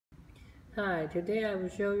Hi, today I will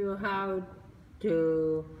show you how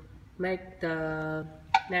to make the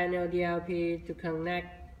NanoDLP to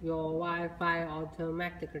connect your Wi-Fi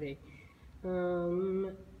automatically.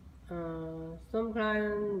 Um, some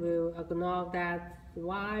clients will ignore that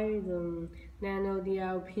why the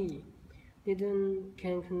NanoDLP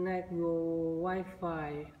can connect your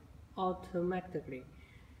Wi-Fi automatically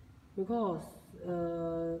because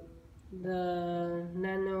the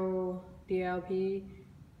nano DLP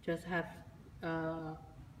just have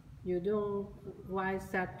you don't why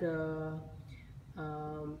set the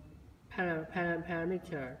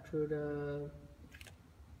parameter to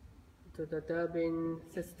the dubbing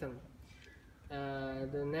system.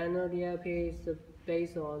 The nano DLP is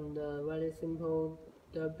based on the very simple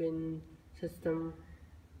dubbing system.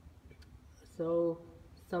 So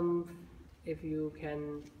if you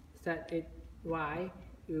can set it right,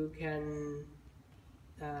 you can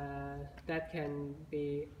that can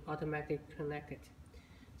be automatically connected.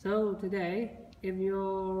 So today, if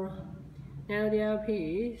your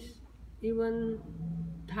NanoDLP even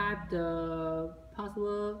type the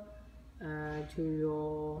password to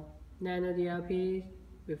your NanoDLP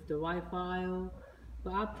with the Wi-Fi,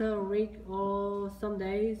 but after a week or some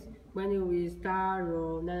days, when you restart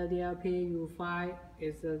your NanoDLP, you find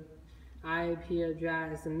its IP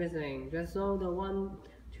address is missing. Just so the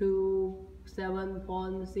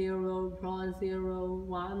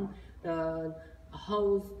 127.0.01, the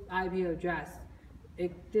host IP address,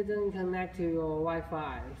 it didn't connect to your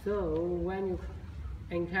Wi-Fi. So when you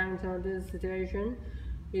encounter this situation,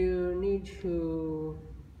 you need to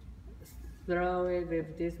throw it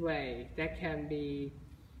with this way. That can be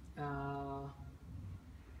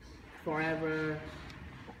forever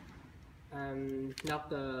not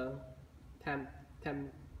the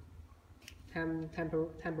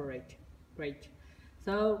temperate rate.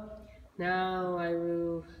 So now I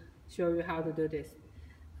will show you how to do this.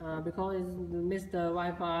 Because it's missed the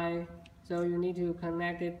Wi-Fi, so you need to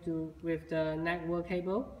connect it with the network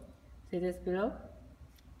cable. See this below?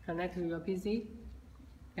 Connect to your PC,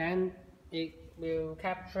 and it will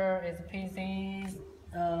capture its PC's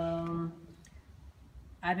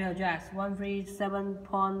IP address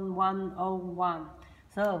 137.101.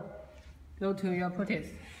 So go to your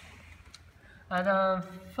putties. And the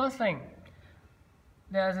first thing,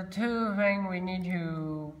 there's two things we need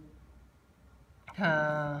to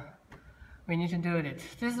do it.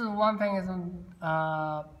 This is one thing is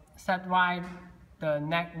set right the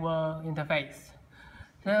network interface.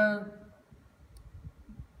 So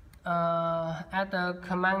at the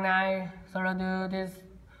command line, sudo this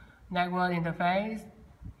network interface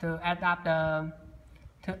to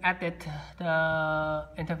edit the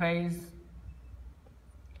interface.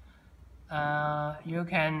 You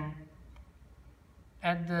can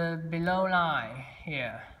add the below line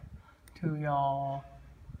here to your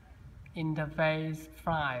interface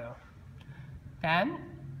file, then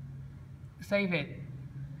save it,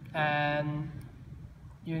 and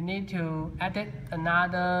you need to edit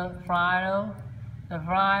another file. The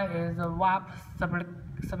file is a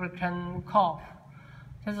wpa-conf.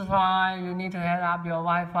 This file you need to add up your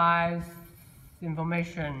Wi-Fi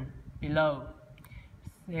information below.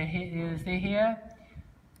 You see here,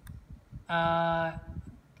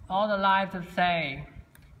 all the lines the same,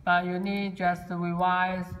 but you need just to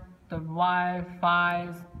revise the Wi-Fi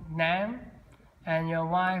name and your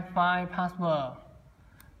Wi-Fi password.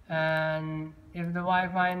 And if the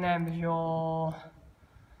Wi-Fi name is your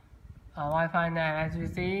Wi-Fi name, as you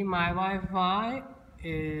see, my Wi-Fi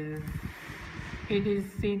is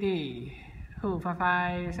ssid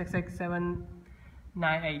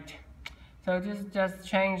 5566798. So just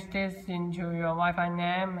change this into your Wi-Fi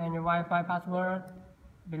name and your Wi-Fi password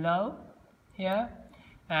below here,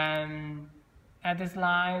 and add this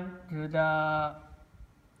line to the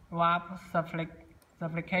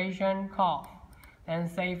wpa-conf, and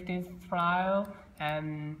save this file,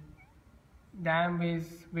 and then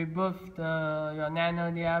we boot your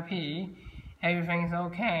NanoDLP. Everything's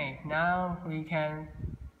okay. Now we can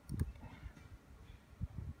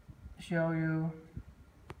show you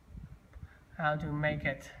how to make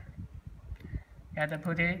it. You have to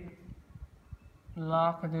put it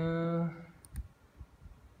log to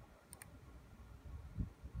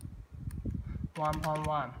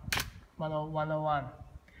 1.1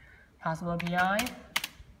 password PI,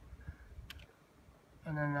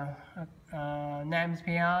 and then names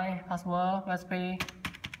PI, password recipe,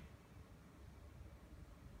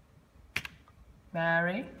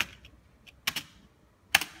 Mary,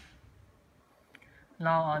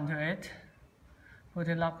 log onto it, put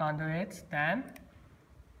it log onto it, then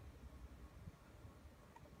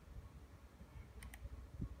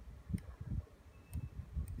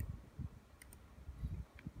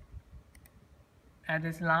add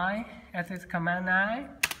this line, add this command line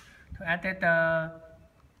to edit the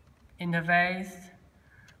interface.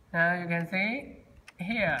 Now you can see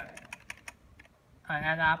here I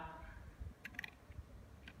add up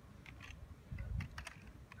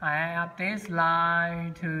this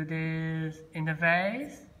line to this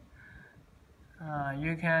interface.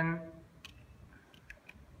 You can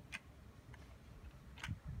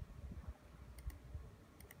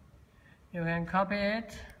copy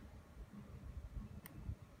it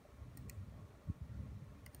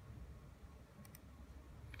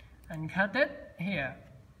and cut it here,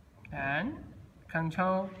 and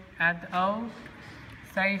Control add O,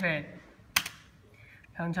 save it.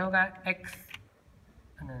 Control X,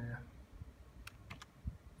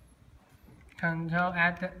 Control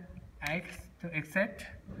add X to exit.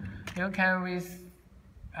 You can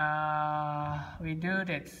redo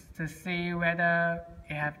this to see whether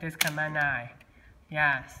it has this command line.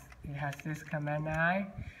 Yes, it has this command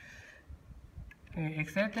line. We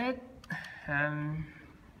exit it, and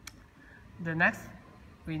the next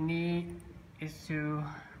we need is to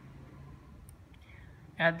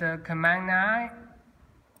add the command line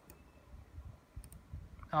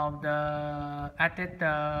of the edit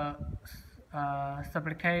the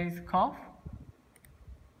supplicate conf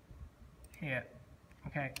here.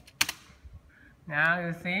 Okay. Now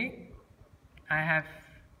you see I have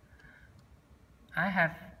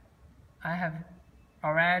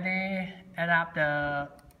already add up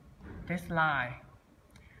this line,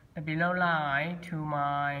 the below line, to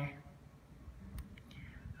my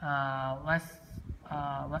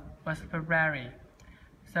library.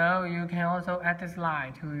 So you can also add this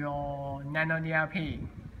line to your NanoDLP.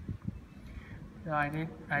 So I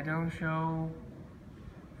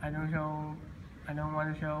don't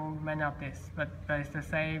want to show many of this, but it's the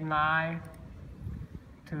same line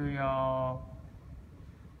to your.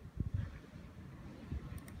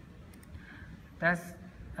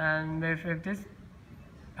 And with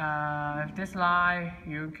this line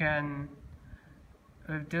you can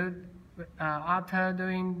after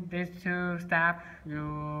doing these two steps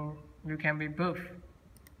you can reboot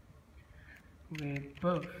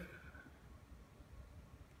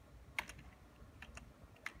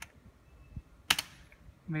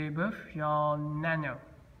your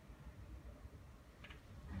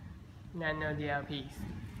NanoDLPs.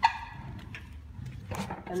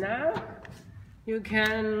 And now you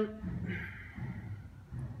can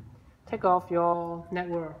take off your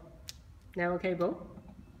network cable,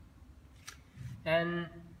 and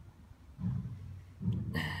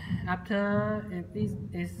after it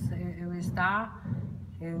will start,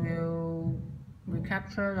 it will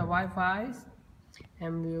recapture the Wi-Fi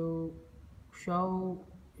and will show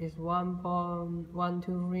it's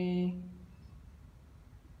 1.123,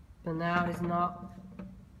 but now it's not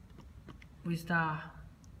restart.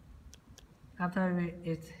 After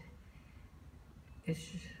it's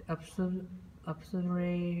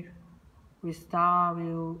absolutely restart, we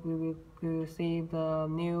will receive the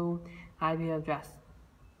new IP address.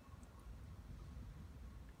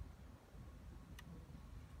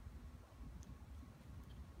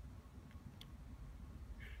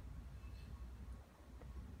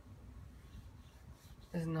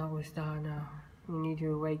 It's not restart now. We need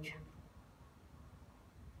to wait.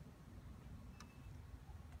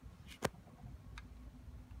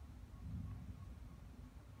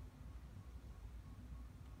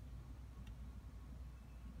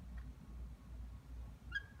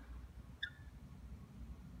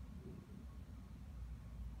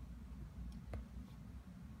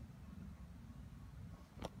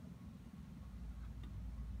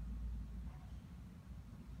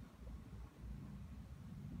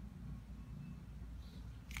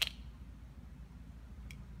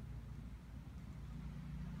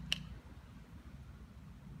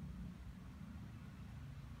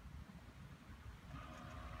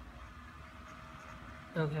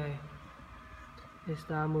 Okay, it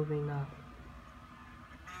start moving now.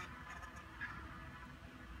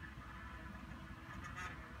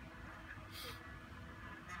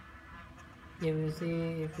 You will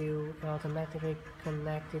see if you automatically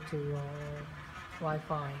connect it to your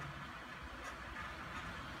Wi-Fi.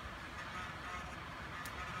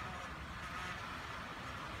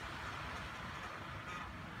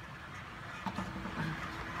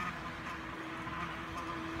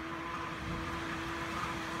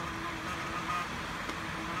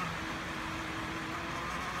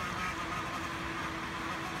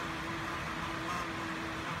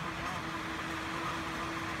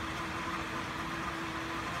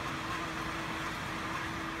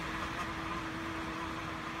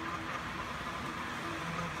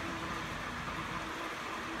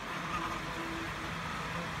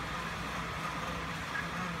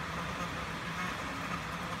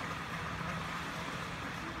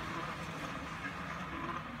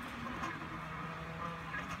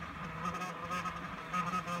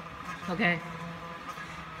 Okay,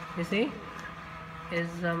 you see,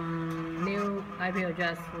 it's new IP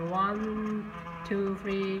address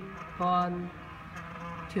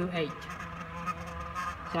 123.28.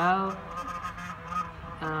 So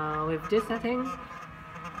with this setting,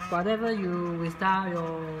 whatever you restart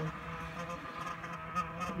your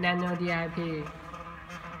NanoDLP,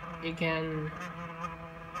 it can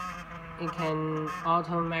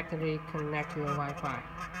automatically connect to your Wi-Fi.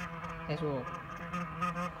 That's all.